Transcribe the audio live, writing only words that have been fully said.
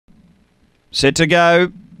Set to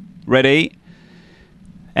go. Ready.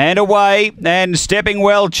 And away, and stepping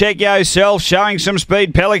well, Check Yourself, showing some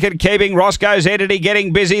speed. Pelican keeping. Roscoe's Entity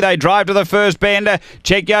getting busy. They drive to the first bend.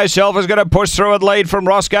 Check Yourself is going to push through and lead from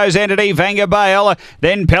Roscoe's Entity. Vanga Bale,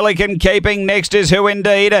 then Pelican keeping. Next is Who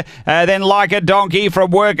Indeed. Then Like a Donkey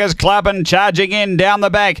from Workers Club, and charging in down the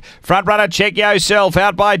back. Front runner Check Yourself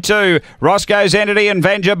out by 2. Roscoe's Entity and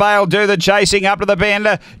Vanga Bale do the chasing up to the bend.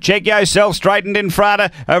 Check Yourself straightened in front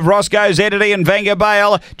of Roscoe's Entity and Vanga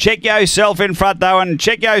Bale. Check Yourself in front though, and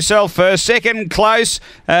Check Yourself first. Second close,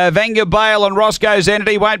 Vanga Bale and Roscoe's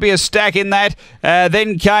Entity. Won't be a stack in that.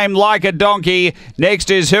 Then came Like a Donkey.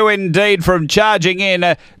 Next is Who Indeed from charging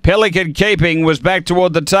in. Pelican keeping was back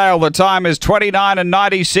toward the tail. The time is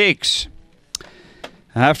 29:96.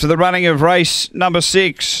 After the running of race number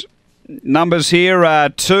 6, numbers here are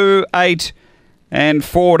 2, 8 and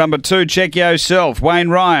 4. Number 2, Check Yourself. Wayne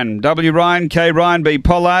Ryan, W. Ryan, K. Ryan, B.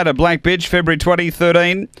 Pollard, a Black Bitch, February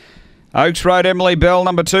 2013. Oaks Road, Emily Bell,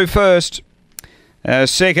 number 2 first.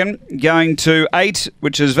 Second, going to 8,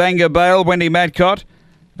 which is Vanga Bale, Wendy Matcott.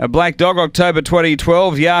 A Black Dog, October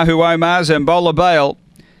 2012, Yahoo Omar's and Bowler Bale.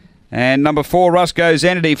 And number 4, Roscoe's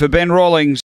Entity for Ben Rawlings.